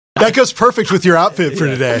That goes perfect with your outfit for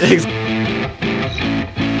today.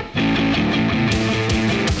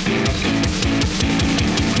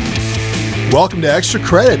 Welcome to Extra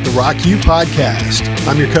Credit, the Rock U podcast.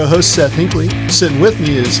 I'm your co-host, Seth Hinckley. Sitting with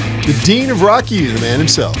me is the Dean of Rock U, the man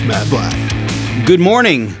himself, Matt Black. Good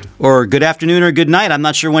morning, or good afternoon, or good night. I'm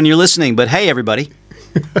not sure when you're listening, but hey, everybody.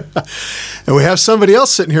 And we have somebody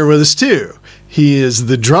else sitting here with us, too. He is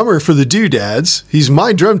the drummer for the Doodads. He's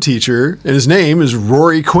my drum teacher, and his name is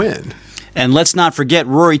Rory Quinn. And let's not forget,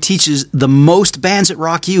 Rory teaches the most bands at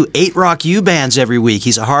Rock U, 8 Rock U bands every week.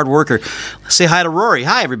 He's a hard worker. Say hi to Rory.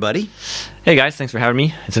 Hi, everybody. Hey, guys. Thanks for having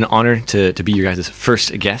me. It's an honor to be your guys'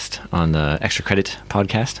 first guest on the Extra Credit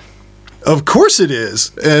podcast. Of course it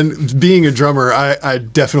is. And being a drummer, I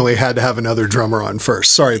definitely had to have another drummer on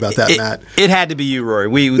first. Sorry about that, Matt. It had to be you, Rory.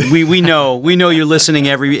 We know you're listening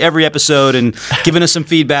every episode and giving us some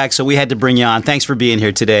feedback, so we had to bring you on. Thanks for being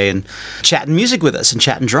here today and chatting music with us and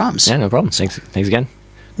chatting drums. Yeah, no problem. Thanks again.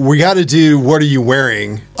 We got to do What Are You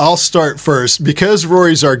Wearing? I'll start first. Because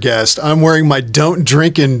Rory's our guest, I'm wearing my Don't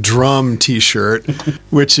Drink and Drum t-shirt,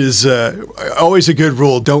 which is always a good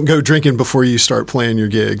rule. Don't go drinking before you start playing your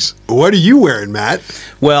gigs. What are you wearing, Matt?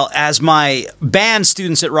 Well, as my band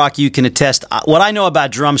students at Rock U can attest, what I know about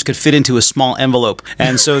drums could fit into a small envelope.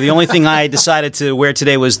 And so the only thing I decided to wear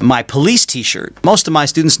today was my Police t-shirt. Most of my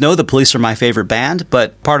students know the Police are my favorite band,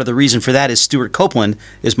 but part of the reason for that is Stuart Copeland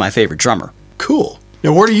is my favorite drummer. Cool.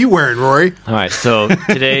 Now, what are you wearing, Rory? All right, so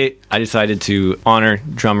today I decided to honor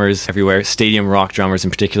drummers everywhere, stadium rock drummers in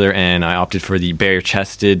particular, and I opted for the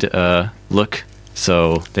bare-chested look.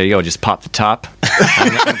 So there you go, just pop the top. I'm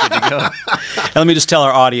good to go. And let me just tell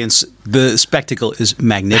our audience, the spectacle is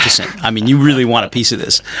magnificent. I mean, you really want a piece of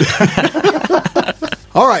this.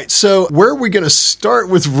 All right, so where are we going to start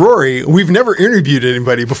with Rory? We've never interviewed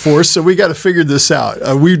anybody before, so we got to figure this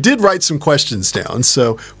out. We did write some questions down,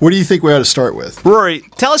 so what do you think we ought to start with? Rory,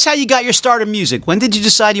 tell us how you got your start in music. When did you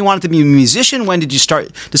decide you wanted to be a musician? When did you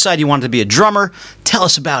decide you wanted to be a drummer? Tell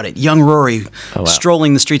us about it. Young Rory,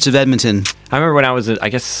 strolling the streets of Edmonton. I remember when I was, I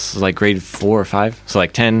guess, like grade 4 or 5, so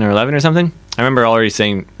like 10 or 11 or something. I remember already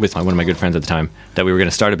saying with one of my good friends at the time that we were going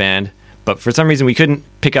to start a band. But for some reason, we couldn't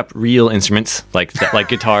pick up real instruments like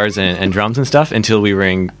guitars and drums and stuff until we were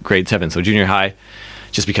in grade 7, so junior high,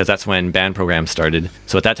 just because that's when band programs started.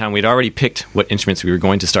 So at that time, we'd already picked what instruments we were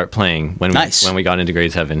going to start playing when we got into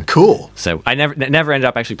grade 7. Cool. So I never ended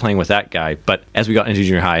up actually playing with that guy. But as we got into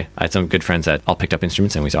junior high, I had some good friends that all picked up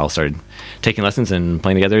instruments, and we all started taking lessons and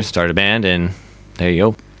playing together, started a band, and there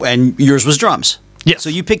you go. And yours was drums. Yeah.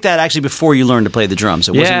 So you picked that actually before you learned to play the drums.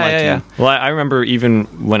 It wasn't like yeah. Well, I remember even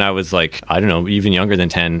when I was like, I don't know, even younger than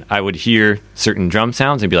 10, I would hear certain drum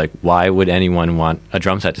sounds and be like, why would anyone want a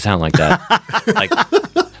drum set to sound like that? Like,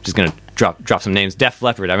 just going to drop some names. Def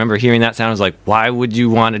Leppard. I remember hearing that sound. I was like, why would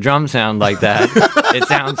you want a drum sound like that? It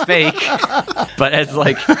sounds fake. But as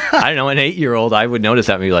like, I don't know, an 8-year-old, I would notice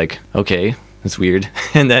that and be like, okay, that's weird.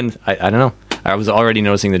 And then, I don't know. I was already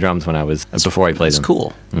noticing the drums before I played them. That's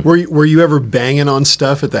cool. Were you ever banging on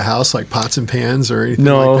stuff at the house, like pots and pans or anything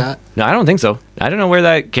like that? No, I don't think so. I don't know where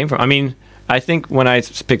that came from. I mean, I think when I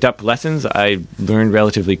picked up lessons, I learned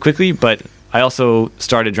relatively quickly, but I also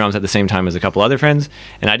started drums at the same time as a couple other friends,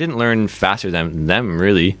 and I didn't learn faster than them,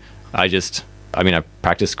 really. I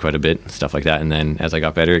practiced quite a bit, stuff like that, and then as I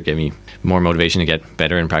got better, it gave me more motivation to get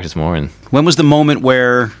better and practice more. And when was the moment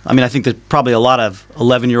where, I think that probably a lot of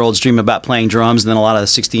 11-year-olds dream about playing drums, and then a lot of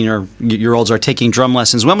 16-year-olds are taking drum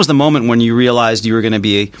lessons. When was the moment when you realized you were going to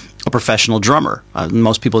be a professional drummer?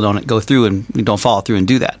 Most people don't go through and don't follow through and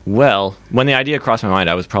do that. Well, when the idea crossed my mind,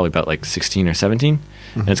 I was probably about like 16 or 17.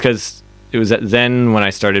 Mm-hmm. And it's because it was then when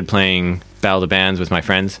I started playing Battle of the Bands with my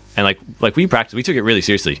friends, and like we practiced, we took it really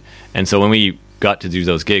seriously. And so when we got to do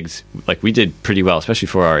those gigs, like we did pretty well, especially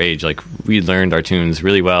for our age. Like we learned our tunes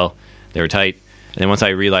really well. They were tight. And then once I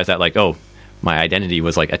realized that, like, oh, my identity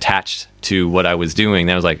was like attached to what I was doing,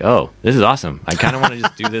 then I was like, oh, this is awesome. I kind of want to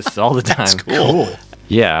just do this all the time. That's cool.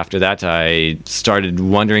 Yeah, after that, I started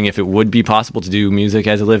wondering if it would be possible to do music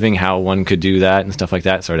as a living, how one could do that and stuff like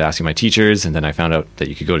that. Started asking my teachers, and then I found out that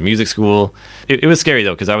you could go to music school. It was scary,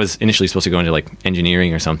 though, because I was initially supposed to go into like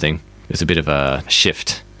engineering or something. It was a bit of a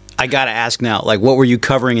shift. I got to ask now, like, what were you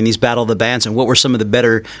covering in these Battle of the Bands, and what were some of the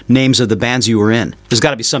better names of the bands you were in? There's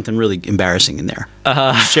got to be something really embarrassing in there.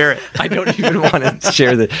 Share it. I don't even want to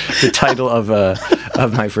share the title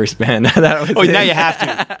of my first band. That was now you have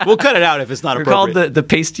to. We'll cut it out if it's not appropriate. We're called the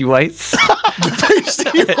Pasty Whites. The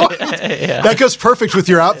Pasty Whites. Yeah. That goes perfect with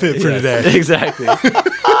your outfit for today. Exactly.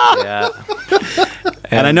 Yeah.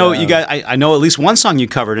 And I know you guys. I know at least one song you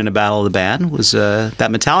covered in a Battle of the Band was that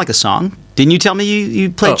Metallica song. Didn't you tell me you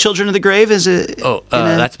played "Children of the Grave" as a?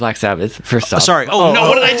 That's Black Sabbath. First off. Sorry. Oh, no!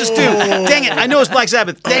 What did I just do? Dang it! I know it's Black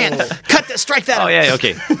Sabbath. Dang it! Cut that. Strike that. Oh yeah.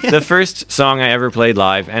 Okay. The first song I ever played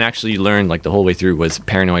live and actually learned like the whole way through was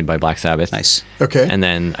 "Paranoid" by Black Sabbath. Nice. Okay. And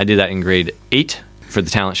then I did that in grade 8 for the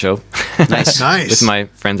talent show. Nice. Nice. With my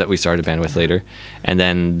friends that we started a band with later. And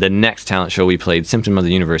then the next talent show we played "Symptom of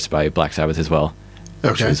the Universe" by Black Sabbath as well.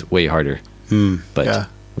 Which Okay. was way harder. But Yeah. it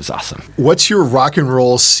was awesome. What's your rock and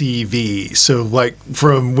roll CV? So, like,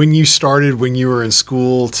 from when you started, when you were in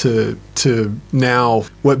school to now,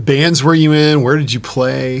 what bands were you in? Where did you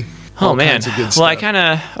play? Oh All man. kinds of good Well, I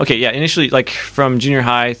stuff. initially like from junior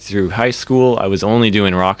high through high school, I was only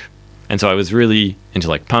doing rock. And so I was really into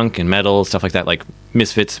like punk and metal, stuff like that, like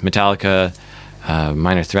Misfits, Metallica,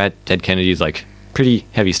 Minor Threat, Dead Kennedys, like pretty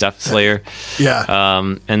heavy stuff, Slayer. Yeah.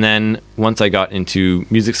 And then once I got into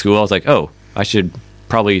music school, I was like, oh, I should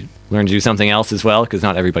probably learn to do something else as well, because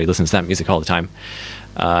not everybody listens to that music all the time.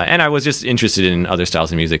 And I was just interested in other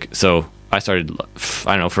styles of music. So I started,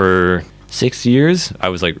 I don't know, for 6 years, I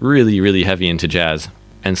was like really, really heavy into jazz.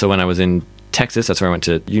 And so when I was in Texas, that's where I went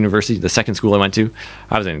to university, the second school I went to,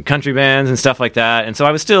 I was in country bands and stuff like that. And so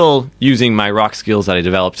I was still using my rock skills that I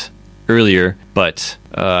developed earlier, but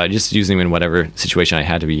just using them in whatever situation I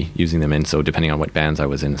had to be using them in. So depending on what bands I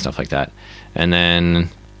was in and stuff like that. And then,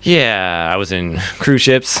 yeah, I was in cruise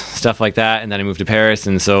ships, stuff like that. And then I moved to Paris.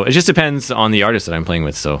 And so it just depends on the artist that I'm playing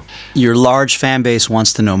with. So Your large fan base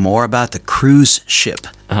wants to know more about the cruise ship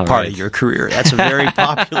All part right. of your career. That's a very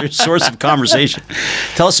popular source of conversation.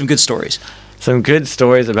 Tell us some good stories. some good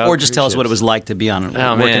stories about Or just cruise tell us what it ships. was like to be on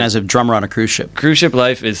working man. as a drummer on a cruise ship. Cruise ship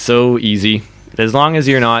life is so easy. As long as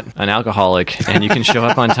you're not an alcoholic and you can show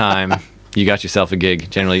up on time, you got yourself a gig,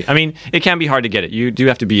 generally. I mean, it can be hard to get it. You do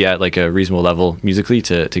have to be at like a reasonable level musically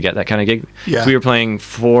to get that kind of gig. Yeah. So we were playing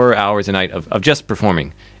 4 hours a night of just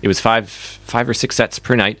performing. It was five or six sets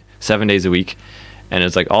per night, 7 days a week. And it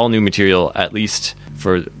was like all new material, at least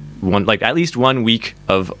for at least 1 week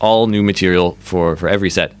of all new material for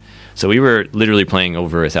every set. So we were literally playing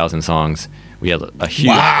over 1,000 songs. We had a huge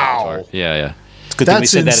repertoire. Yeah. It's good that we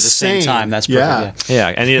That's said that at the same insane. time. That's Yeah. perfect. Yeah,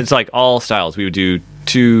 and it's like all styles. We would do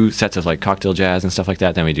 2 sets of like cocktail jazz and stuff like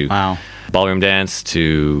that. Then we do Wow. ballroom dance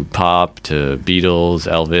to pop to Beatles,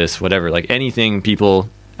 Elvis, whatever. Like anything people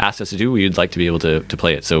asked us to do, we'd like to be able to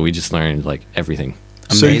play it. So we just learned like everything.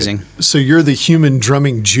 Amazing. So you're the human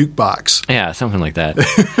drumming jukebox. Yeah, something like that.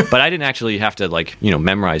 But I didn't actually have to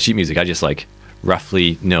memorize sheet music. I just like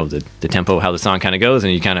roughly know the tempo, how the song kind of goes,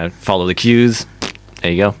 and you kind of follow the cues.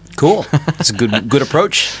 There you go. Cool. That's a good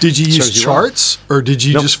approach. Did you use Serves you well. charts or did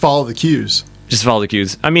you Nope. just follow the cues? Just follow the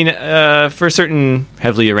cues. I mean, for certain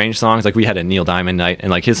heavily arranged songs, like we had a Neil Diamond night, and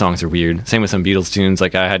like his songs are weird. Same with some Beatles tunes.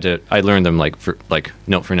 Like I learned them like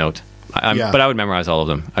note for note. Yeah. But I would memorize all of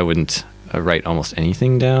them. I wouldn't write almost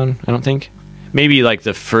anything down, I don't think. Maybe like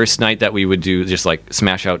the first night that we would do just like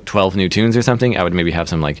smash out 12 new tunes or something, I would maybe have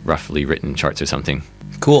some like roughly written charts or something.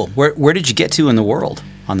 Cool. Where did you get to in the world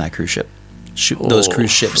on that cruise ship? Those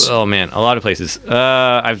cruise ships. Oh man, a lot of places.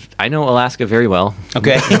 I know Alaska very well.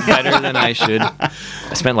 Okay. Better than I should.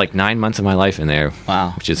 I spent like 9 months of my life in there.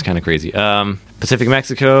 Wow. Which is kind of crazy. Pacific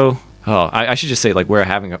Mexico. Oh, I should just say like where I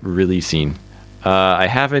haven't really seen. I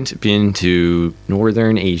haven't been to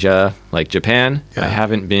Northern Asia, like Japan. Yeah. I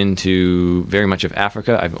haven't been to very much of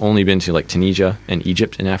Africa. I've only been to like Tunisia and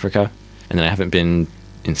Egypt in Africa. And then I haven't been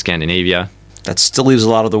in Scandinavia. That still leaves a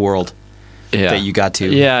lot of the world Yeah. that you got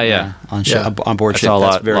to. Yeah. On board I ship. saw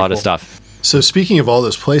a That's very lot of cool. stuff. So speaking of all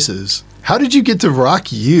those places, how did you get to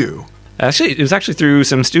Rock U? Actually, it was actually through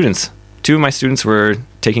some students. 2 of my students were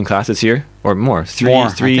taking classes here, or more. Three I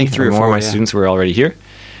think three or more four, of my yeah. students were already here.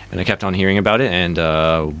 And I kept on hearing about it. And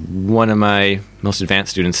one of my most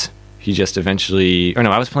advanced students, he just eventually... Or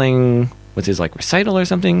no, I was playing... What's his, like, recital or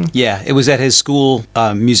something? Yeah, it was at his school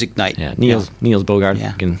music night. Yeah, Niels Bogard.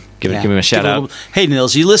 Yeah. You can give Yeah. him a shout out. Hey,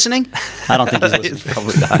 Niels, you listening? I don't think he's listening.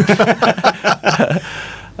 Probably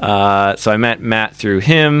not. So I met Matt through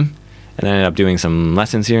him, and then ended up doing some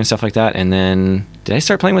lessons here and stuff like that. And then, did I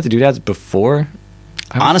start playing with the Doodads before?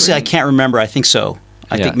 Honestly, I can't remember. I think so.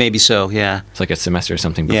 I Yeah. think maybe so, yeah. It's like a semester or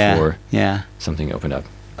something before Yeah. something opened up.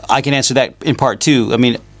 I can answer that in part too. I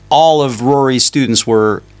mean, all of Rory's students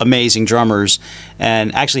were amazing drummers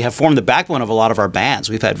and actually have formed the backbone of a lot of our bands.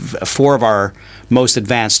 We've had 4 of our most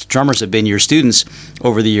advanced drummers have been your students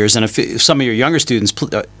over the years, and some of your younger students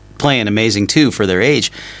playing amazing too for their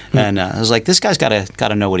age. And I was like, this guy's got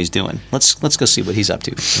to know what he's doing. Let's go see what he's up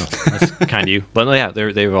to. That's kind of you. But yeah,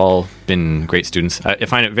 they've all been great students. I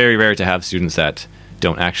find it very rare to have students that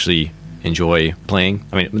don't actually enjoy playing.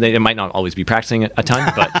 I mean, they might not always be practicing a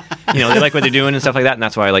ton, but they like what they're doing and stuff like that. And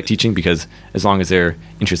that's why I like teaching, because as long as they're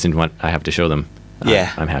interested in what I have to show them,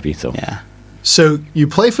 I'm happy. So Yeah. So you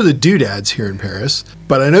play for the Doodads here in Paris,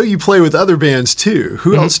 but I know you play with other bands too.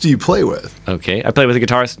 Who else do you play with? Okay, I play with a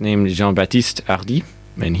guitarist named Jean-Baptiste Hardy,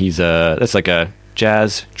 and that's like a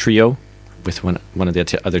jazz trio with one of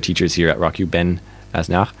the other teachers here at Rock U, Ben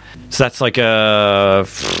Asnar. So that's like a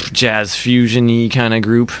jazz fusion-y kind of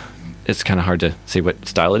group. It's kind of hard to say what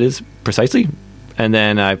style it is precisely. And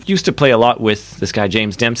then I used to play a lot with this guy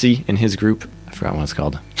James Dempsey in his group. I forgot what it's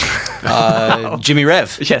called. Jimmy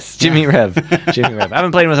Rev. Yes, Jimmy Rev. Jimmy Rev. I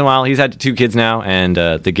haven't played with him in a while. He's had 2 kids now, and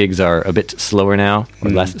the gigs are a bit slower now,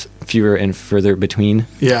 or fewer and further between.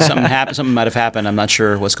 Yeah. Something might have happened. I'm not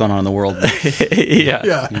sure what's going on in the world.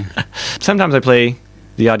 Yeah. Sometimes I play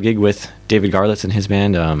the odd gig with David Garlitz and his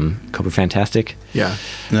band, Cobra Fantastic. Yeah.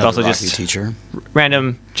 But also just teacher.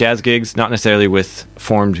 Random jazz gigs, not necessarily with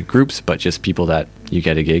formed groups, but just people that you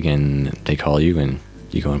get a gig and they call you and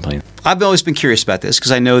you go and play. I've always been curious about this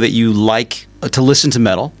because I know that you like to listen to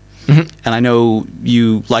metal, and I know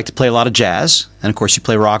you like to play a lot of jazz, and of course you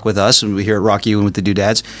play rock with us, and we here at Rock U and with the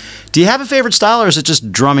Doodads. Do you have a favorite style, or is it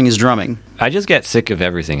just drumming is drumming? I just get sick of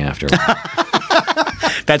everything after a while.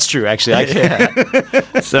 That's true, actually.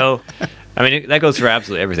 So, I mean, that goes for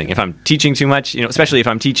absolutely everything. If I'm teaching too much, especially if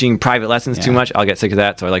I'm teaching private lessons too much, I'll get sick of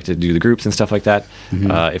that. So I like to do the groups and stuff like that.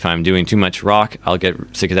 If I'm doing too much rock, I'll get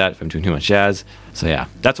sick of that. If I'm doing too much jazz. So yeah,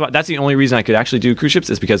 that's the only reason I could actually do cruise ships,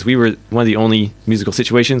 is because we were one of the only musical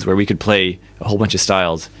situations where we could play a whole bunch of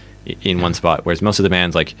styles in one spot. Whereas most of the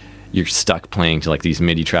bands, like, you're stuck playing to like these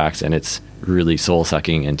MIDI tracks, and it's really soul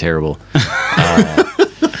sucking and terrible.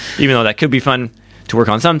 Even though that could be fun to work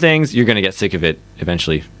on some things, you're going to get sick of it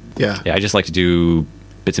eventually. Yeah. I just like to do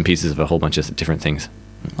bits and pieces of a whole bunch of different things.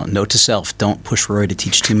 Well, note to self: don't push Rory to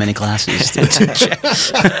teach too many classes. Do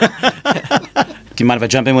you mind if I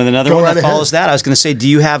jump in with another one that follows that? I was going to say, do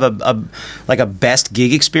you have a best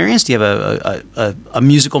gig experience? Do you have a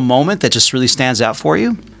musical moment that just really stands out for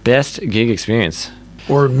you? Best gig experience,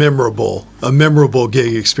 or a memorable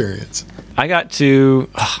gig experience. I got to.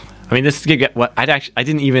 I mean, this gig. I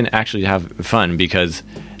didn't even actually have fun because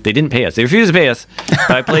they didn't pay us. They refused to pay us.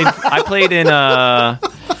 But I played in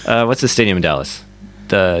what's the stadium in Dallas?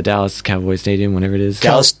 The Dallas Cowboy Stadium, whatever it is.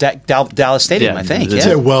 Dallas Stadium, I think.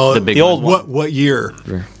 Yeah. Well, the old one. What year?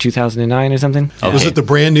 2009 or something. Okay. Was it the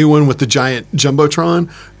brand new one with the giant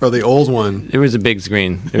jumbotron, or the old one? It was a big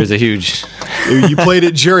screen. There was a huge. You played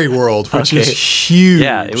at Jerry World, which is huge.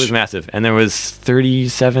 Yeah, it was massive, and there was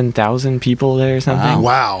 37,000 people there or something.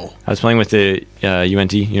 Wow. I was playing with the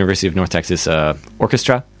UNT, University of North Texas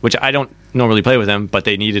Orchestra, which I don't normally play with them, but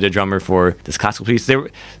they needed a drummer for this classical piece.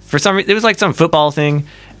 For some reason, it was like some football thing,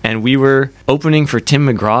 and we were opening for Tim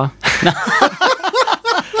McGraw.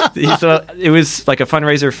 So it was like a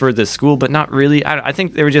fundraiser for the school, but not really. I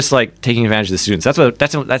think they were just like taking advantage of the students.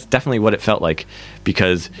 That's definitely what it felt like,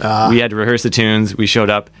 because we had to rehearse the tunes. We showed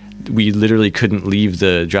up. We literally couldn't leave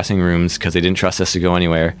the dressing rooms because they didn't trust us to go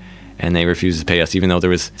anywhere, and they refused to pay us, even though there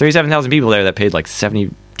was 37,000 people there that paid like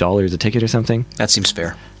 $70 a ticket or something. That seems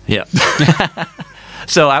fair. Yeah.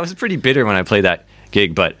 So I was pretty bitter when I played that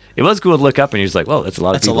gig, but it was cool to look up and you're just like, whoa, that's a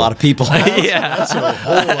lot of people. That's a lot of people. Yeah. That's a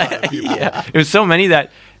whole lot of people. Yeah. It was so many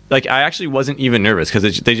that, like, I actually wasn't even nervous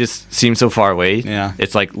because they just seemed so far away. Yeah.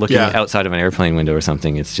 It's like looking outside of an airplane window or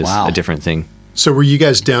something. It's just a different thing. So were you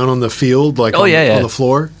guys down on the field, like on the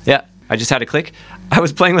floor? Yeah. I just had a click. I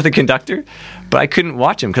was playing with a conductor, but I couldn't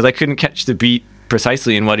watch him because I couldn't catch the beat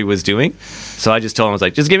precisely in what he was doing. So I just told him, I was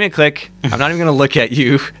like, just give me a click. I'm not even going to look at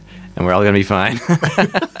you, and we're all going to be fine.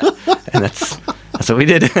 And that's what we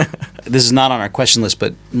did. This is not on our question list,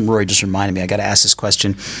 but Rory just reminded me. I got to ask this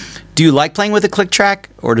question. Do you like playing with a click track,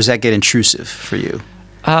 or does that get intrusive for you?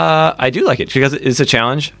 I do like it because it's a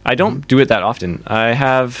challenge. I don't do it that often. I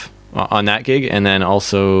have on that gig, and then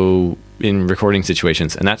also in recording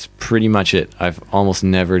situations, and that's pretty much it. I've almost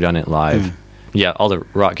never done it live. Yeah, all the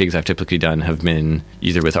rock gigs I've typically done have been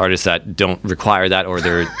either with artists that don't require that, or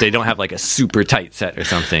they don't have like a super tight set or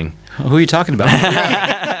something. Who are you talking about?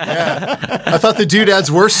 Yeah. I thought the Doodads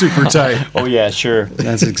were super tight. Oh yeah, sure.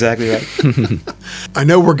 That's exactly right. I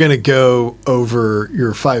know we're going to go over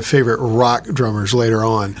your 5 favorite rock drummers later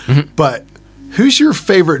on, but who's your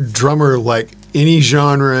favorite drummer, like any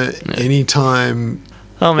genre, anytime?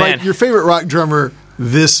 Oh man, like your favorite rock drummer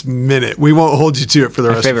this minute. We won't hold you to it for the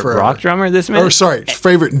rest of forever. Favorite rock drummer this minute? Or sorry,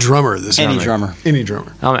 favorite drummer this minute. Any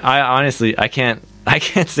drummer. I honestly, I can't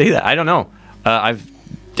say that. I don't know. I've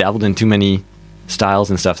dabbled in too many styles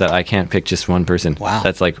and stuff that I can't pick just one person. Wow.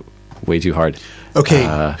 That's like way too hard.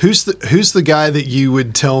 Okay, who's the guy that you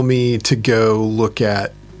would tell me to go look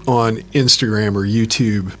at on Instagram or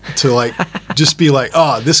YouTube to like just be like,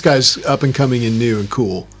 oh, this guy's up and coming and new and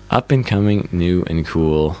cool? Up and coming, new and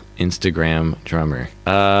cool Instagram drummer.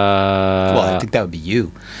 Well, I think that would be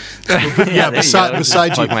you. Yeah,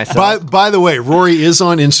 beside you. By the way, Rory is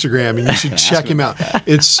on Instagram, and you should check him out.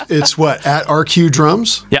 It's what, at RQ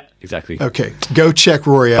Drums? Yeah, exactly. Okay, go check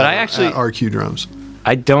Rory out at RQ Drums.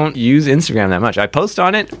 I don't use Instagram that much. I post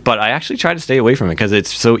on it, but I actually try to stay away from it because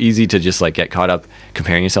it's so easy to just like get caught up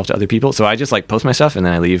comparing yourself to other people. So I just like post my stuff and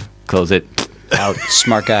then I leave, close it, out.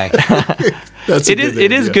 Smart guy.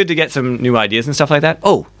 It is good to get some new ideas and stuff like that.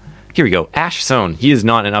 Oh, here we go. Ash Sohn. He is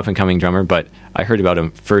not an up and coming drummer, but I heard about him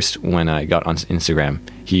first when I got on Instagram.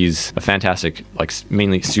 He's a fantastic, like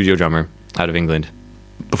mainly studio drummer out of England.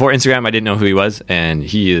 Before Instagram, I didn't know who he was, and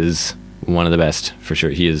he is one of the best for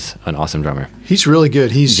sure. He is an awesome drummer. He's really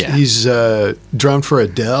good. He's drummed for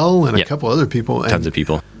Adele and a couple other people. Tons of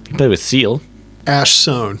people. He played with Seal. Ash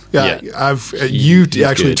Sohn. Yeah. He's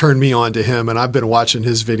actually good. turned me on to him, and I've been watching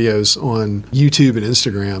his videos on YouTube and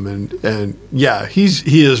Instagram, and yeah, he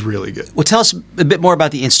is really good. Well, tell us a bit more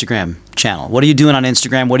about the Instagram channel. What are you doing on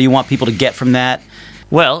Instagram? What do you want people to get from that?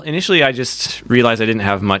 Well, initially I just realized I didn't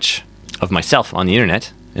have much of myself on the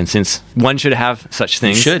internet. And since one should have such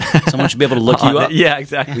things. Someone should be able to look you up. Yeah,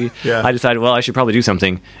 exactly. Yeah. I decided, well, I should probably do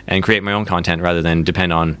something and create my own content rather than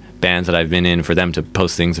depend on bands that I've been in for them to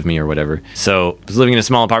post things of me or whatever. So I was living in a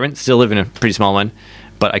small apartment, still live in a pretty small one,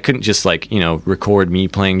 but I couldn't just record me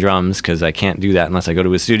playing drums because I can't do that unless I go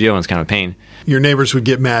to a studio, and it's kind of a pain. Your neighbors would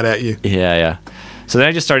get mad at you. Yeah. So then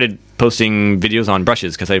I just started posting videos on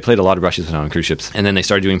brushes because I played a lot of brushes when I was on cruise ships. And then they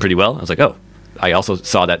started doing pretty well. I was like, oh. I also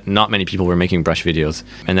saw that not many people were making brush videos.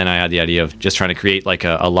 And then I had the idea of just trying to create like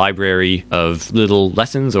a library of little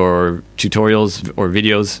lessons or tutorials or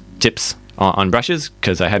videos, tips on brushes,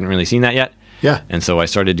 because I hadn't really seen that yet. Yeah. And so I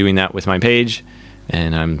started doing that with my page,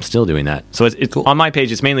 and I'm still doing that. So it's cool. On my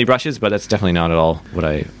page, it's mainly brushes, but that's definitely not at all what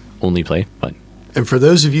I only play. But And for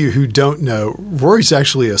those of you who don't know, Rory's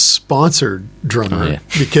actually a sponsored drummer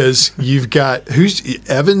because you've got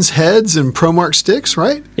Evans heads and ProMark sticks,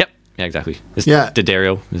 right? Yep. Yeah, exactly.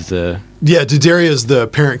 D'Addario is the... Yeah, D'Addario is the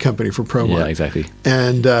parent company for ProMark. Yeah, exactly.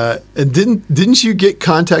 And didn't you get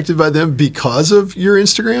contacted by them because of your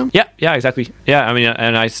Instagram? Yeah, exactly. Yeah, I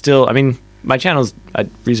mean, my channel's a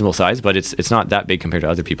reasonable size, but it's not that big compared to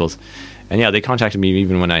other people's. And yeah, they contacted me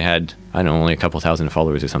even when I had, I don't know, only a couple thousand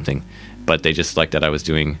followers or something. But they just liked that I was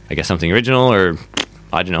doing, I guess, something original, or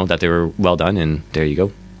I don't know, that they were well done, and there you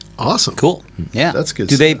go. Awesome. Cool. Yeah. That's good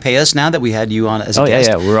Do stuff. they pay us now that we had you on as a guest?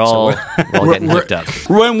 Yeah. We're all getting hooked up.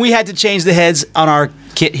 When we had to change the heads on our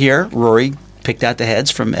kit here, Rory picked out the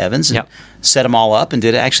heads from Evans and set them all up and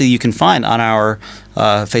did it. Actually, you can find on our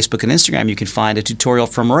Facebook and Instagram, you can find a tutorial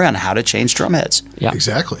from Rory on how to change drum heads. Yeah.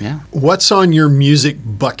 Exactly. Yeah. What's on your music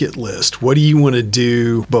bucket list? What do you want to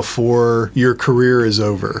do before your career is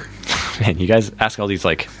over? Man, you guys ask all these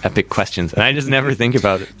like epic questions, and I just never think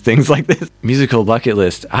about things like this. Musical bucket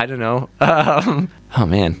list. I don't know. Oh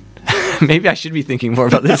man, maybe I should be thinking more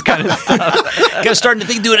about this kind of stuff. Kind of starting to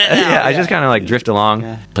think doing it now. Yeah, I just kind of like drift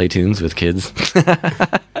along, play tunes with kids.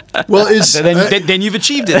 Well, then you've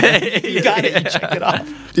achieved it. You got it. You checked it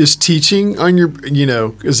off. Is teaching on your,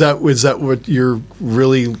 is that what you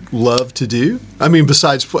really love to do? I mean,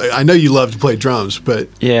 besides play, I know you love to play drums, but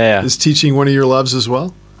is teaching one of your loves as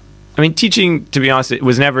well? I mean, teaching, to be honest, it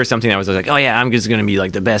was never something that was like, oh yeah, I'm just going to be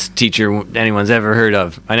like the best teacher anyone's ever heard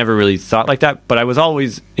of. I never really thought like that, but I was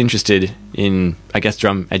always interested in, I guess,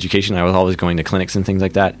 drum education. I was always going to clinics and things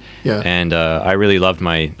like that. Yeah. And I really loved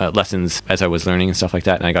my lessons as I was learning and stuff like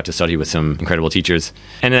that, and I got to study with some incredible teachers.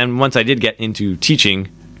 And then once I did get into teaching,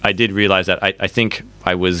 I did realize that I think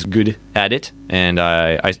I was good at it, and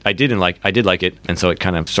I did like it, and so it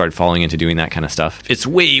kind of started falling into doing that kind of stuff. It's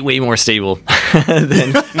way more stable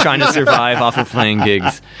than trying to survive off of playing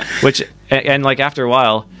gigs, and like after a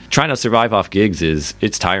while, trying to survive off gigs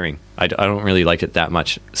it's tiring. I don't really like it that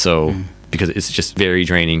much, so because it's just very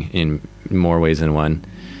draining in more ways than one.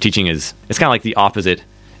 Teaching it's kind of like the opposite.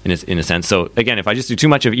 In a sense. So again, if I just do too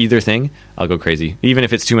much of either thing, I'll go crazy. Even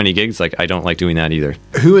if it's too many gigs, like I don't like doing that either.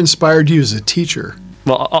 Who inspired you as a teacher?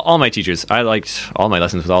 Well, all my teachers. I liked all my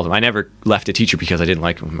lessons with all of them. I never left a teacher because I didn't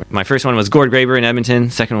like them. My first one was Gord Graber in Edmonton.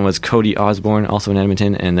 Second one was Cody Osborne, also in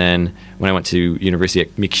Edmonton. And then when I went to University at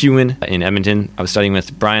MacEwan in Edmonton, I was studying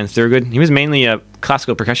with Brian Thurgood. He was mainly a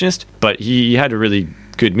classical percussionist, but he had a really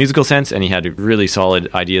good musical sense, and he had really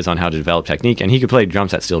solid ideas on how to develop technique, and he could play drum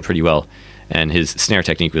set still pretty well. And his snare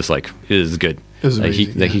technique was good.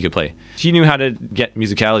 he could play. He knew how to get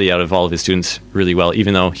musicality out of all of his students really well,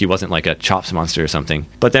 even though he wasn't like a chops monster or something.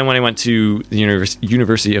 But then when I went to the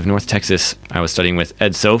University of North Texas, I was studying with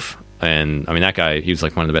Ed Soph. And I mean, that guy, he was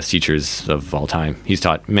like one of the best teachers of all time. He's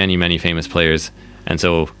taught many, many famous players. And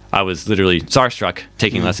so I was literally starstruck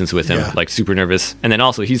taking lessons with him, like super nervous. And then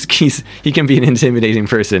also he can be an intimidating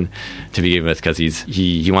person to begin with because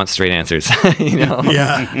he wants straight answers, you know?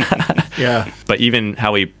 Yeah. But even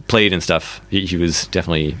how he played and stuff, he was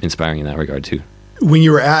definitely inspiring in that regard too. When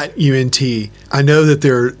you were at UNT, I know that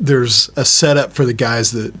there's a setup for the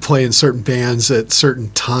guys that play in certain bands at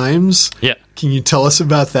certain times. Yeah. Can you tell us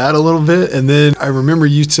about that a little bit? And then I remember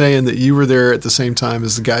you saying that you were there at the same time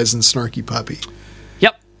as the guys in Snarky Puppy.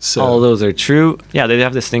 Yep. So all of those are true. Yeah, they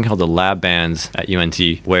have this thing called the lab bands at UNT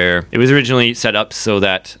where it was originally set up so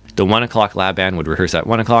that the 1 o'clock lab band would rehearse at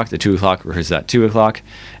 1 o'clock, the 2 o'clock rehearses at 2 o'clock,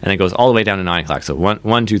 and it goes all the way down to 9 o'clock. So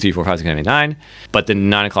 1, 2, 3, 4, 5, 6, 7, 8, 9. But the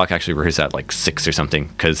 9 o'clock actually rehearses at like 6 or something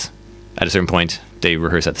because at a certain point they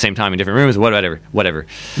rehearse at the same time in different rooms, whatever.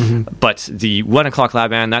 Mm-hmm. But the 1 o'clock lab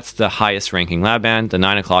band, that's the highest ranking lab band. The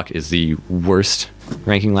 9 o'clock is the worst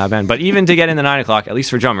ranking lab band. But even to get in the 9 o'clock, at least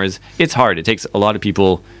for drummers, it's hard. It takes a lot of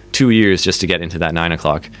people 2 years just to get into that 9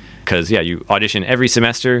 o'clock. Because, you audition every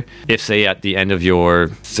semester. If, say, at the end of your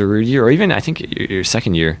third year, or even, I think, your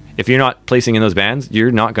second year, if you're not placing in those bands,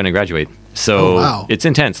 you're not going to graduate. So It's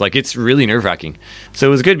intense. Like, it's really nerve-wracking. So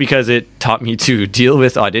it was good because it taught me to deal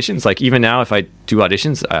with auditions. Like, even now, if I do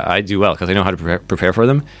auditions, I do well because I know how to prepare for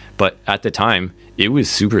them. But at the time, it was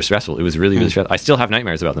super stressful. It was really, really stressful. I still have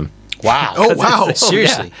nightmares about them. Wow. Oh, wow.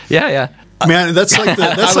 Seriously? Yeah. Man, that's like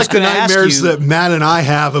the nightmares that Matt and I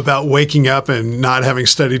have about waking up and not having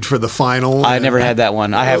studied for the final. I never had that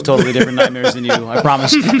one. I have totally different nightmares than you, I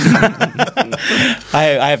promise.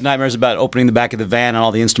 I have nightmares about opening the back of the van and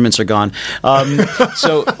all the instruments are gone.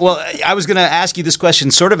 I was going to ask you this question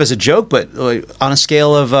sort of as a joke, but on a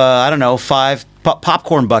scale of, 5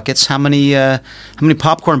 popcorn buckets, how many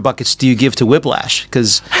popcorn buckets do you give to Whiplash?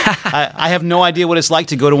 Because I have no idea what it's like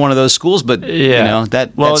to go to one of those schools, but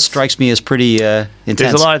that strikes me as pretty intense.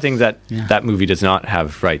 There's a lot of things that movie does not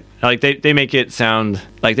have right. Like they make it sound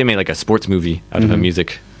like they made like a sports movie out of a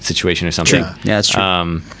music situation or something. True. Yeah, that's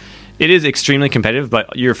true. It is extremely competitive,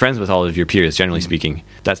 but you're friends with all of your peers, generally speaking.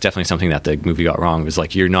 That's definitely something that the movie got wrong. It was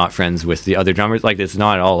like you're not friends with the other drummers. Like, it's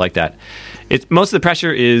not at all like that. Most of the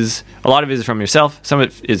pressure is, a lot of it is from yourself. Some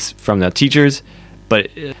of it is from the teachers. But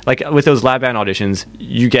like with those lab band auditions,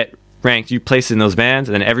 you get ranked, you place in those bands,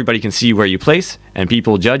 and then everybody can see where you place, and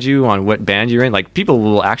people judge you on what band you're in. Like, people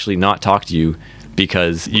will actually not talk to you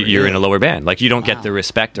because you're in a lower band. Like, you don't get the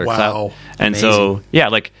respect or clout. And so,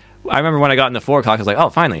 like, I remember when I got in the 4 o'clock, I was like,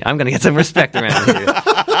 oh, finally, I'm going to get some respect around here.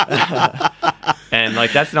 And,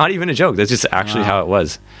 like, that's not even a joke. That's just actually how it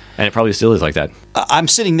was. And it probably still is like that. I'm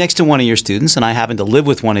sitting next to one of your students, and I happen to live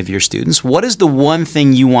with one of your students. What is the one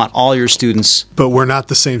thing you want all your students... But we're not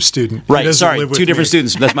the same student. Right, sorry, 2 different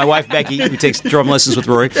students. That's my wife, Becky, who takes drum lessons with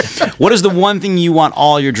Rory. What is the one thing you want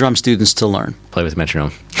all your drum students to learn? Play with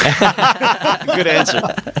metronome. Good answer.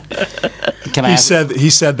 He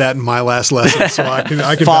said that in my last lesson, so I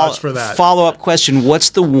can vouch for that. Follow-up question, what's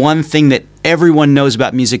the one thing that everyone knows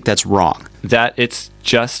about music that's wrong? That it's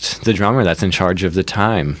just the drummer that's in charge of the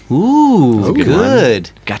time. Ooh, good.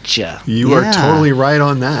 Gotcha. You are totally right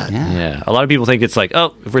on that. Yeah. A lot of people think it's like,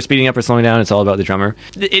 if we're speeding up or slowing down, it's all about the drummer.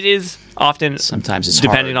 It is often, sometimes it's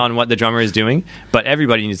depending on what the drummer is doing, but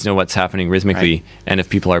everybody needs to know what's happening rhythmically. Right. And if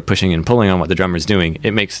people are pushing and pulling on what the drummer is doing,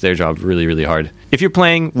 it makes their job really, really hard. If you're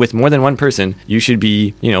playing with more than one person, you should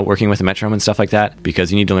be, working with a metronome and stuff like that,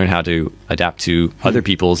 because you need to learn how to adapt to other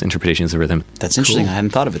people's interpretations of rhythm. That's interesting. Cool. I hadn't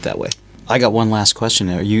thought of it that way. I got one last question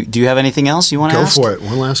there. Do you have anything else you want to ask? Go for it.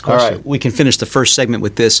 One last question. All right. We can finish the first segment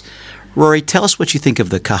with this. Rory, tell us what you think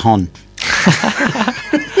of the cajon.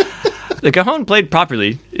 The cajon played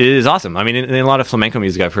properly is awesome. I mean, in a lot of flamenco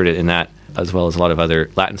music, I've heard it in that, as well as a lot of other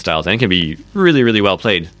Latin styles, and it can be really, really well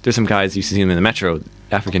played. There's some guys, you see them in the metro,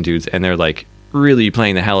 African dudes, and they're like really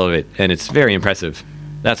playing the hell of it, and it's very impressive.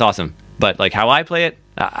 That's awesome. But like how I play it,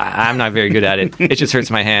 I'm not very good at it. It just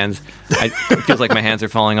hurts my hands. It feels like my hands are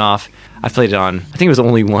falling off. I played it on, I think it was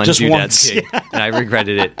only one Doodads gig, and I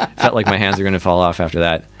regretted it. Felt like my hands are going to fall off after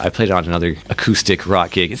that. I played it on another acoustic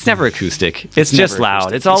rock gig. It's never acoustic. It's just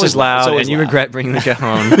loud. Acoustic. It's always loud, and you regret bringing the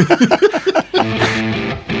cajon.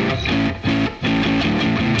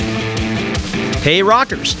 Hey,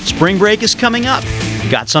 rockers, spring break is coming up.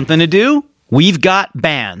 Got something to do? We've got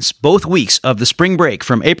bands both weeks of the spring break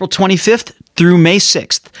from April 25th through May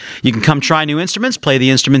 6th. You can come try new instruments, play the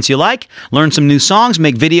instruments you like, learn some new songs,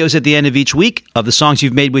 make videos at the end of each week of the songs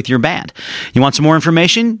you've made with your band. You want some more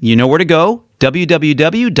information? You know where to go.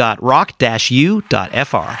 www.rock-u.fr.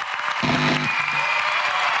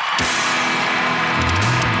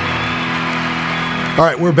 All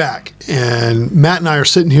right, we're back. And Matt and I are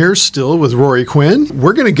sitting here still with Rory Quinn.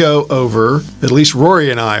 We're going to go over, at least Rory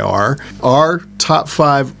and I are, our top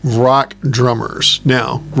 5 rock drummers.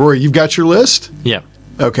 Now, Rory, you've got your list? Yeah.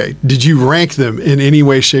 Okay. Did you rank them in any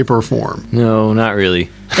way, shape, or form? No, not really.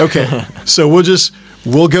 Okay. So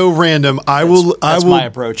we'll go random. That's my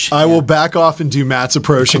approach. I will back off and do Matt's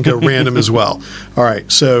approach and go random as well. All right.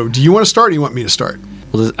 So do you want to start or do you want me to start?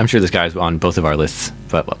 Well, I'm sure this guy's on both of our lists,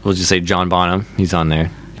 but we'll just say John Bonham. He's on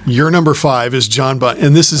there. Your number 5 is John Bonham,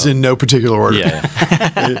 and this is in no particular order.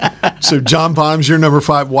 Yeah. So John Bonham's your number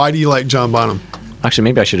 5. Why do you like John Bonham? Actually,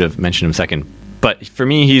 maybe I should have mentioned him second. But for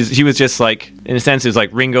me, he was just like, in a sense, it was like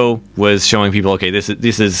Ringo was showing people, okay,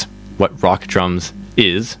 this is what rock drums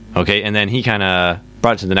is, okay? And then he kind of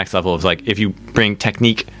brought it to the next level of like, if you bring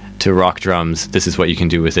technique to rock drums, this is what you can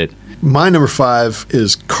do with it. My number 5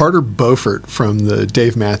 is Carter Beaufort from the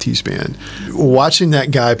Dave Matthews Band. Watching that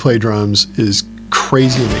guy play drums is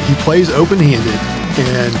crazy to me. He plays open-handed,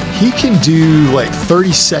 and he can do like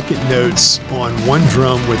 30-second notes on one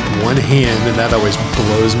drum with one hand, and that always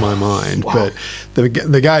blows my mind. Wow. But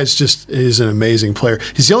the guy is an amazing player.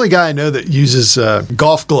 He's the only guy I know that uses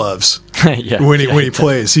golf gloves when he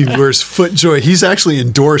plays. He wears FootJoy. He's actually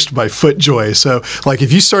endorsed by FootJoy. So, like,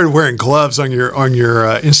 if you started wearing gloves on your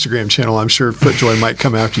Instagram channel, I'm sure FootJoy might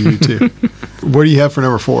come after you too. What do you have for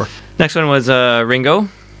number 4? Next one was Ringo.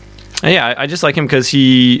 Yeah, I just like him because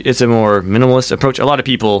it's a more minimalist approach. A lot of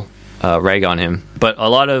people rag on him, but a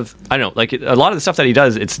lot of the stuff that he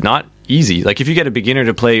does, it's not easy. Like if you get a beginner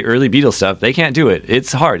to play early Beatles stuff, they can't do it.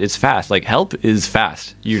 It's hard. It's fast. Like Help is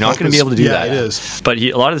fast. You're not going to be able to do that. Yeah, it is. But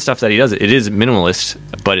a lot of the stuff that he does, it is minimalist,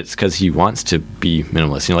 but it's because he wants to be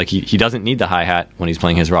minimalist. You know, like he doesn't need the hi-hat when he's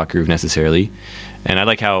playing his rock groove necessarily. And I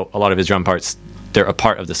like how a lot of his drum parts, they're a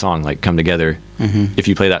part of the song, like come together. Mm-hmm. If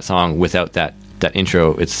you play that song without that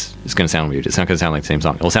intro, it's going to sound weird. It's not going to sound like the same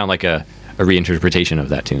song. It'll sound like a reinterpretation of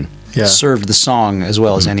that tune. Yeah. Served the song as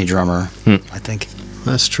well as any drummer, I think.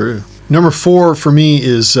 That's true. Number 4 for me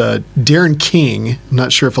is Darren King. I'm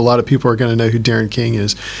not sure if a lot of people are going to know who Darren King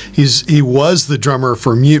is. He was the drummer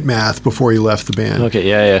for Mute Math before he left the band. Okay,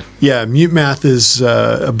 yeah. Yeah, Mute Math is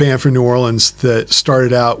a band from New Orleans that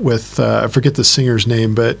started out with, I forget the singer's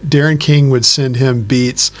name, but Darren King would send him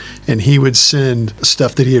beats, and he would send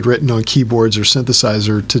stuff that he had written on keyboards or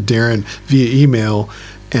synthesizer to Darren via email.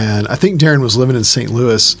 And I think Darren was living in St.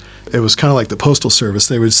 Louis. It was kind of like the Postal Service.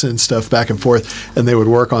 They would send stuff back and forth, and they would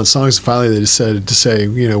work on songs. And finally, they decided to say,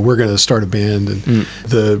 we're going to start a band. And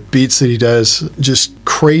the beats that he does, just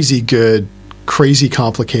crazy good, crazy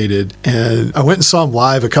complicated. And I went and saw him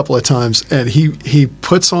live a couple of times, and he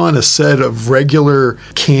puts on a set of regular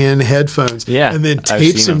can headphones and then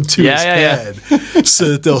tapes them to his head so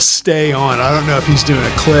that they'll stay on. I don't know if he's doing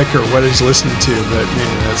a click or what he's listening to, but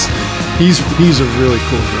man, he's a really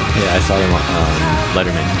cool drummer. Yeah, I saw him on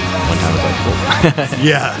Letterman one time. It was like, cool.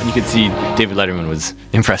 Yeah. And you could see David Letterman was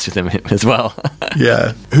impressed with him as well.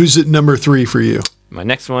 Yeah. Who's at number 3 for you? My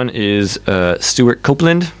next one is Stuart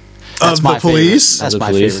Copeland. That's of the Police? That's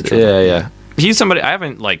my Police. favorite. Yeah. He's somebody, I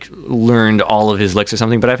haven't learned all of his licks or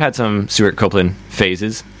something, but I've had some Stuart Copeland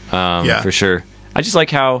phases, for sure. I just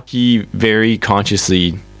like how he very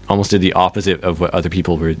consciously almost did the opposite of what other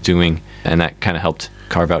people were doing, and that kind of helped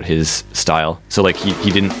carve out his style. So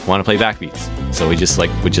he didn't want to play backbeats, so he just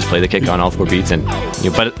would just play the kick on all 4 beats, and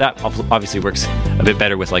but that obviously works a bit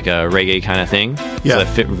better with a reggae kind of thing. Yeah, so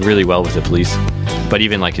that fit really well with the Police. But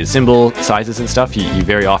even his cymbal sizes and stuff, he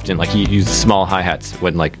very often he used small hi-hats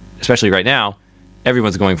when especially right now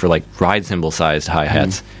everyone's going for ride cymbal sized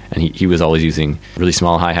hi-hats, and he was always using really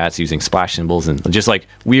small hi-hats, using splash cymbals and just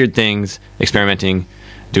weird things, experimenting,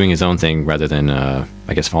 doing his own thing rather than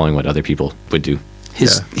I guess following what other people would do.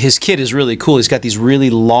 His kit is really cool. He's got these really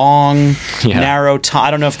long, narrow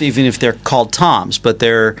I don't know even if they're called toms, but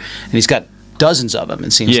and he's got dozens of them,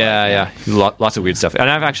 it seems lots of weird stuff. And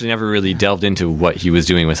I've actually never really delved into what he was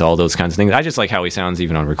doing with all those kinds of things. I just like how he sounds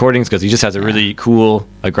even on recordings, because he just has a really cool,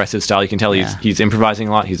 aggressive style. You can tell he's improvising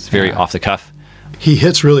a lot. He's very off the cuff. He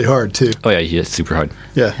hits really hard too. Oh yeah, he hits super hard.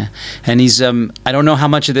 Yeah. And he's I don't know how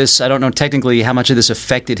much of this, I don't know technically how much of this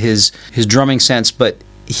affected his drumming sense, but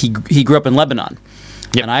he grew up in Lebanon.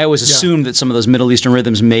 Yep. And I always assumed that some of those Middle Eastern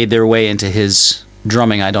rhythms made their way into his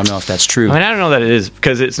drumming. I don't know if that's true. I don't know that it is,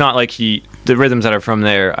 because it's not like the rhythms that are from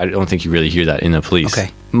there, I don't think you really hear that in the Police.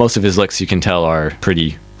 Okay. Most of his licks you can tell are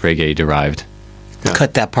pretty reggae derived. Yeah.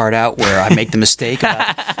 Cut that part out where I make the mistake.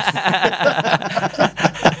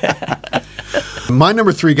 My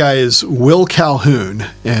number 3 guy is Will Calhoun,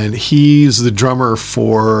 and he's the drummer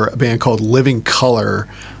for a band called Living Colour.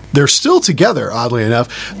 They're still together, oddly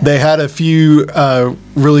enough. They had a few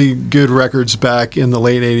really good records back in the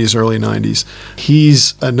late 80s, early 90s.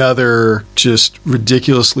 He's another just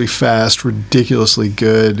ridiculously fast, ridiculously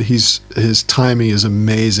good. His timing is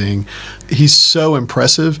amazing. He's so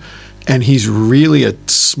impressive, and he's really a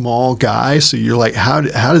small guy. So you're like, how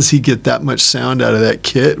does he get that much sound out of that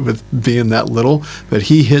kit with being that little? But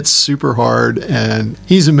he hits super hard, and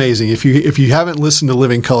he's amazing. If you haven't listened to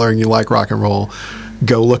Living Colour and you like rock and roll,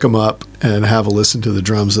 go look him up and have a listen to the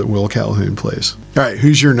drums that Will Calhoun plays. All right,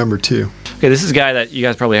 who's your number 2? Okay, this is a guy that you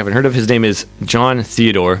guys probably haven't heard of. His name is John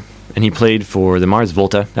Theodore, and he played for the Mars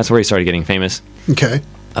Volta. That's where he started getting famous. Okay.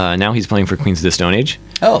 Now he's playing for Queens of the Stone Age.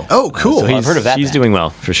 Oh, cool. So I've heard of that He's band. doing well,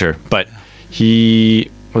 for sure. But he,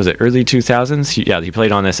 what was it, early 2000s? He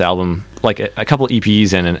played on this album, like a couple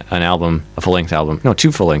EPs and an album, a full-length album. No,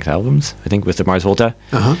 2 full-length albums, I think, with the Mars Volta.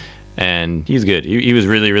 Uh-huh. And he's good. He was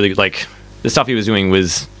really, really, like, the stuff he was doing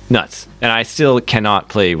was nuts. And I still cannot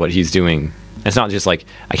play what he's doing. It's not just like,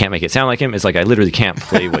 I can't make it sound like him. It's like, I literally can't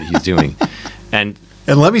play what he's doing. And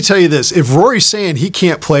let me tell you this, if Rory's saying he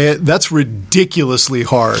can't play it, that's ridiculously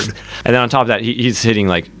hard. then on top of that, he's hitting,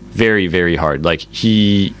 like, very, very hard. Like,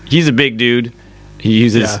 he's a big dude. He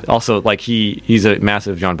uses, also, like, he's a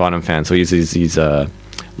massive John Bonham fan, so he uses these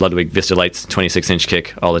Ludwig Vista Lights 26-inch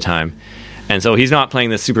kick all the time. And so he's not playing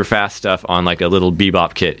this super fast stuff on, like, a little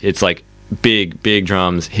bebop kit. It's, like, big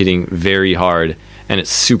drums hitting very hard, and it's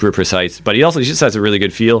super precise. But he just has a really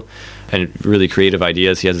good feel and really creative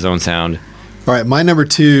ideas. He has his own sound. All right, my number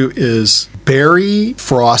 2 is Barry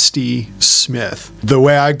Frosty Smith. The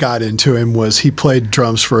way I got into him was he played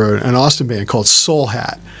drums for an Austin band called Soul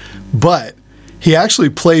Hat. But he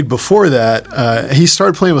actually played before that. He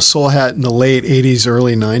started playing with Soul Hat in the late 80s,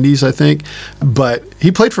 early 90s, I think. But he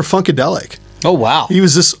played for Funkadelic. Oh, wow. He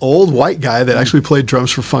was this old white guy that actually played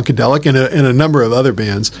drums for Funkadelic and a number of other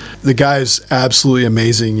bands. The guy's absolutely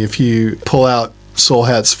amazing. If you pull out Soul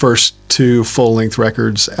Hat's first 2 full-length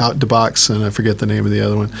records, Out to Box, and I forget the name of the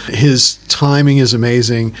other one, his timing is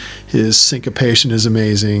amazing. His syncopation is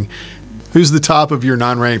amazing. Who's the top of your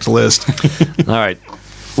non-ranked list? All right.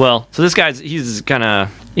 Well, so he's kind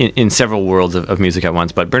of in several worlds of music at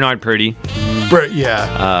once, but Bernard Purdie. Pretty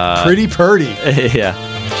Purdy. Yeah,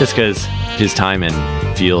 just because his time and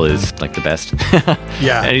feel is like the best.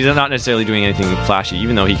 Yeah. And he's not necessarily doing anything flashy,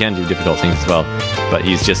 even though he can do difficult things as well. But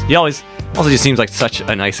he always also just seems like such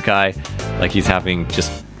a nice guy. Like he's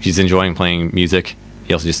enjoying playing music.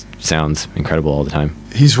 He also just sounds incredible all the time.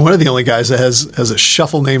 He's one of the only guys that has a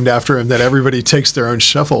shuffle named after him that everybody takes their own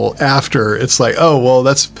shuffle after. It's like, oh, well,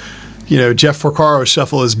 that's, Jeff Porcaro's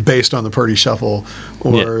shuffle is based on the Purdie shuffle.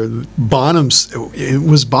 Or Bonham's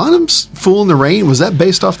Fool in the Rain, was that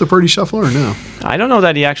based off the Purdie shuffle or no? I don't know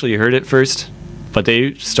that he actually heard it first, but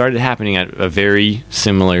they started happening at a very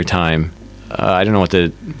similar time. I don't know what the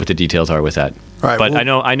details are with that. Right, but I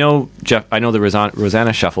know the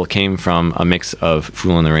Rosanna shuffle came from a mix of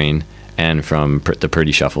Fool in the Rain and from the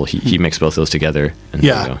Purdie shuffle. He mixed both those together. And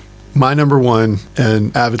there you go. My number 1,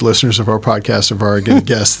 and avid listeners of our podcast have already going to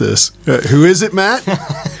guess this. Who is it, Matt?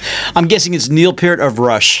 I'm guessing it's Neil Peart of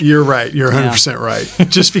Rush. You're right. You're 100% right.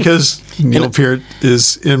 Just because Neil Peart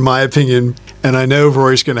is, in my opinion, and I know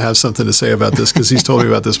Rory's going to have something to say about this because he's told me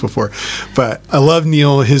about this before, but I love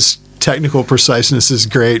Neil. His technical preciseness is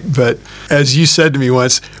great, but as you said to me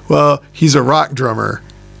once, well, he's a rock drummer.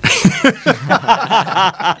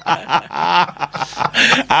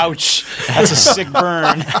 Ouch. That's a sick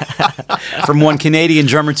burn. From one Canadian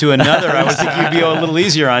drummer to another, I would think you'd be a little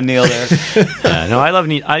easier on Neil there. No, I love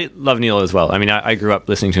Neil as well. I mean, I grew up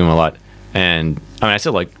listening to him a lot, and I mean, I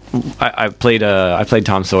still like. I played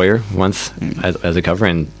Tom Sawyer once as a cover,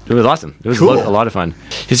 and it was awesome. It was cool. a lot of fun.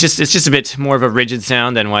 It's just a bit more of a rigid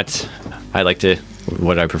sound than what I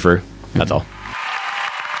prefer. That's all.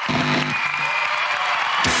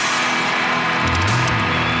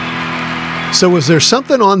 So was there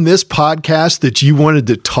something on this podcast that you wanted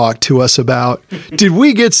to talk to us about? Did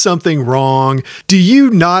we get something wrong? Do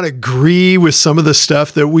you not agree with some of the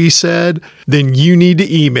stuff that we said? Then you need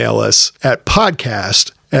to email us at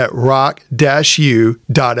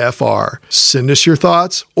podcast@rock-u.fr. Send us your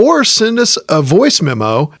thoughts or send us a voice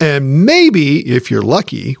memo, and maybe, if you're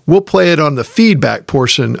lucky, we'll play it on the feedback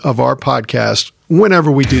portion of our podcast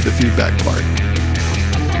whenever we do the feedback part.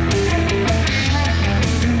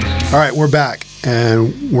 All right, we're back,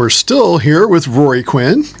 and we're still here with Rory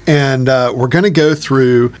Quinn, and we're going to go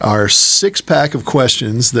through our 6-pack of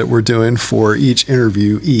questions that we're doing for each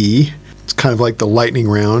interviewee. It's kind of like the lightning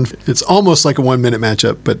round. It's almost like a 1-minute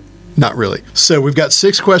matchup, but Not really. So we've got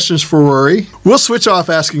 6 questions for Rory. We'll switch off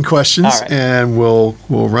asking questions, All right. and we'll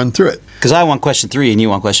run through it. Because I want question 3 and you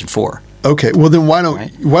want question 4. Okay. Well, then why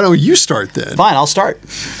don't you start then? Fine, I'll start.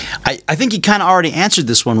 I think you kind of already answered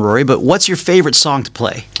this one, Rory, but what's your favorite song to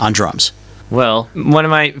play on drums? Well, one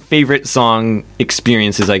of my favorite song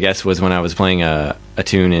experiences, I guess, was when I was playing a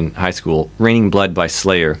tune in high school, Raining Blood by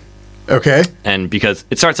Slayer. Okay. And because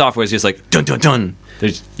it starts off where it's just like, dun, dun, dun.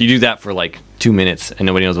 You do that for like 2 minutes and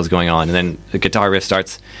nobody knows what's going on. And then the guitar riff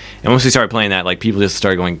starts. And once we started playing that, like people just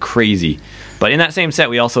started going crazy. But in that same set,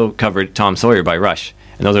 we also covered Tom Sawyer by Rush.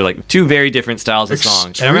 And those are like 2 very different styles of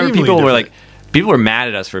songs. And I remember people were mad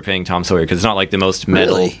at us for playing Tom Sawyer because it's not like the most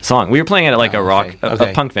metal song. We were playing it at like a rock,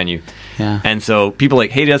 a punk venue. Yeah. And so people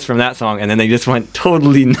like hated us from that song, and then they just went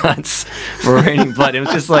totally nuts for Raining Blood. It was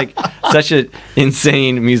just like such an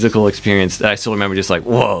insane musical experience that I still remember just like,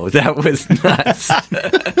 whoa, that was nuts.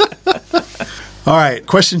 All right.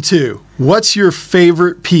 Question 2. What's your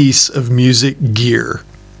favorite piece of music gear?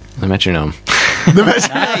 The metronome.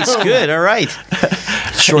 Nice, good, all right.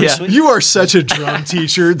 Short and sweet. You are such a drum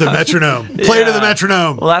teacher. The metronome. Play to the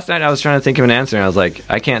metronome. Well, last night I was trying to think of an answer, and I was like,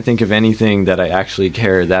 I can't think of anything that I actually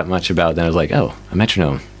care that much about. Then I was like, oh, a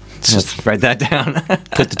metronome. Let's write that down.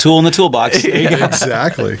 Put the tool in the toolbox. There you go.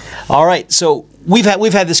 Exactly. All right, so we've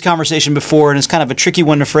had this conversation before, and it's kind of a tricky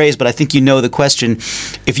one to phrase, but I think you know the question.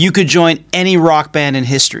 If you could join any rock band in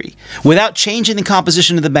history without changing the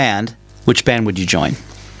composition of the band, which band would you join?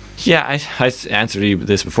 Yeah, I answered you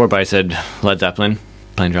this before, but I said Led Zeppelin,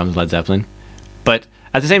 playing drums with Led Zeppelin. But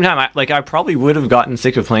at the same time, I probably would have gotten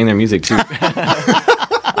sick of playing their music too.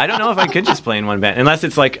 I don't know if I could just play in one band, unless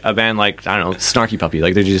it's like a band like, I don't know, Snarky Puppy.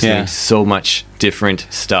 Like they're just doing so much different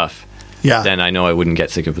stuff. Yeah. Then I know I wouldn't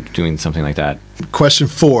get sick of doing something like that. Question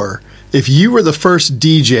 4. If you were the first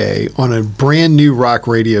DJ on a brand new rock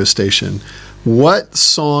radio station, what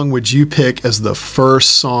song would you pick as the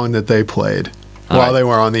first song that they played while they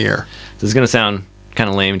were on the air? This is going to sound kind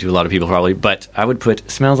of lame to a lot of people probably, but I would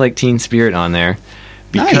put Smells Like Teen Spirit on there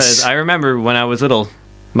because I remember when I was little,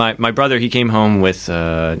 my brother, he came home with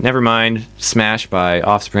Nevermind, Smash by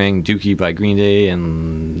Offspring, Dookie by Green Day,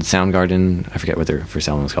 and Soundgarden. I forget what their first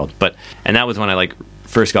album was called, and that was when I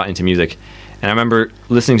first got into music. And I remember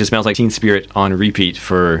listening to Smells Like Teen Spirit on repeat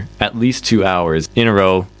for at least 2 hours in a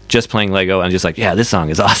row, just playing Lego, and just like, yeah, this song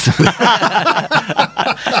is awesome.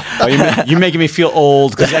 You're making me feel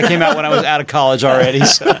old because that came out when I was out of college already.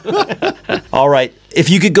 So. All right. If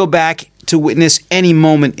you could go back to witness any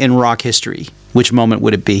moment in rock history, which moment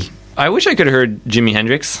would it be? I wish I could have heard Jimi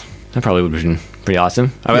Hendrix. That probably would have been pretty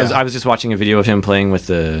awesome. I was just watching a video of him playing with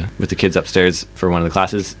the kids upstairs for one of the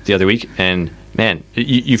classes the other week, and man,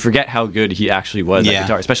 you forget how good he actually was at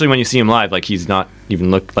guitar, especially when you see him live. Like he's not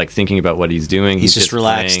even thinking about what he's doing. He's just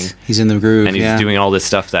relaxed. Playing, he's in the groove, and he's doing all this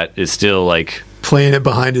stuff that is still like playing it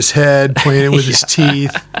behind his head, playing it with his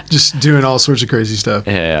teeth, just doing all sorts of crazy stuff.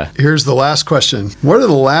 Yeah. Here's the last question. What are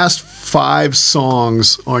the last 5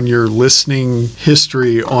 songs on your listening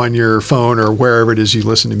history on your phone or wherever it is you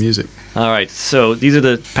listen to music? All right, so these are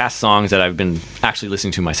the past songs that I've been actually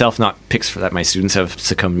listening to myself, not picks that my students have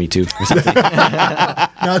succumbed me to or something.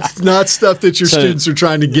 not stuff that your students are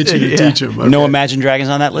trying to get you to teach them. Okay. No Imagine Dragons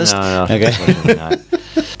on that list? No. Okay. Unfortunately not.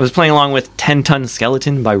 I was playing along with 10 Ton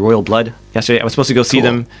Skeleton by Royal Blood yesterday. I was supposed to go see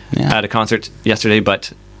them at a concert yesterday,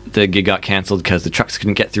 but the gig got canceled because the trucks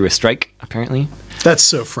couldn't get through a strike, apparently. That's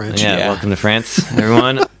so French. Yeah, welcome to France,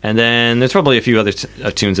 everyone. And then there's probably a few other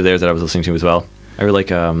tunes of theirs that I was listening to as well. I really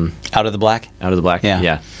like Out of the Black? Out of the Black.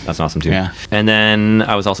 Yeah, that's an awesome tune. Yeah. And then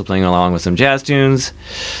I was also playing along with some jazz tunes.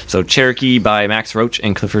 So Cherokee by Max Roach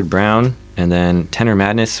and Clifford Brown. And then Tenor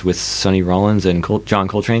Madness with Sonny Rollins and John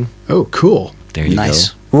Coltrane. Oh, cool. There you go.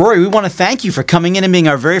 Rory, we want to thank you for coming in and being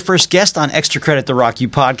our very first guest on Extra Credit the Rock You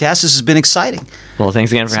podcast. This has been exciting. Well,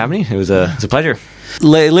 thanks again for having me. It was a pleasure.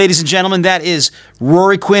 Ladies and gentlemen, that is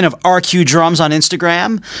Rory Quinn of RQ Drums on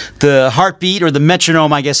Instagram, the heartbeat, or the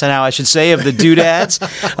metronome, I guess now I should say, of the Doodads,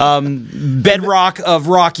 bedrock of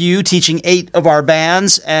Rock U, teaching 8 of our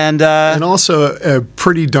bands, and also a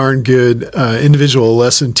pretty darn good individual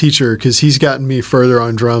lesson teacher because he's gotten me further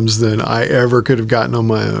on drums than I ever could have gotten on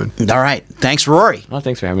my own. All right. Thanks, Rory. Well,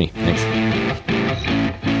 thanks for having me. Thanks.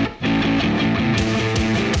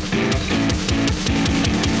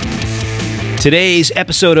 Today's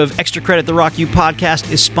episode of Extra Credit the Rock U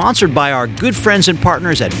podcast is sponsored by our good friends and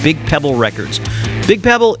partners at Big Pebble Records. Big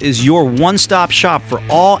Pebble is your one-stop shop for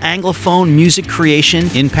all Anglophone music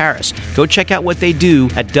creation in Paris. Go check out what they do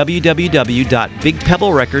at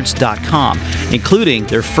www.bigpebblerecords.com, including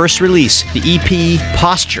their first release, the EP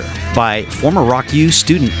Posture by former Rock U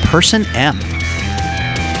student Person M.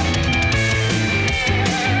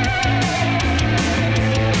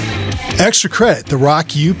 Extra Credit, the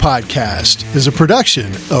Rock You podcast, is a production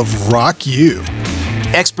of Rock You.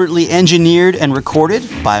 Expertly engineered and recorded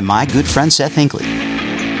by my good friend Seth Hinckley.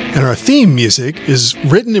 And our theme music is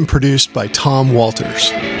written and produced by Tom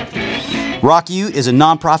Walters. Rock You is a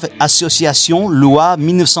nonprofit association loi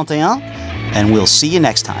 1901, and we'll see you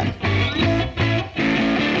next time.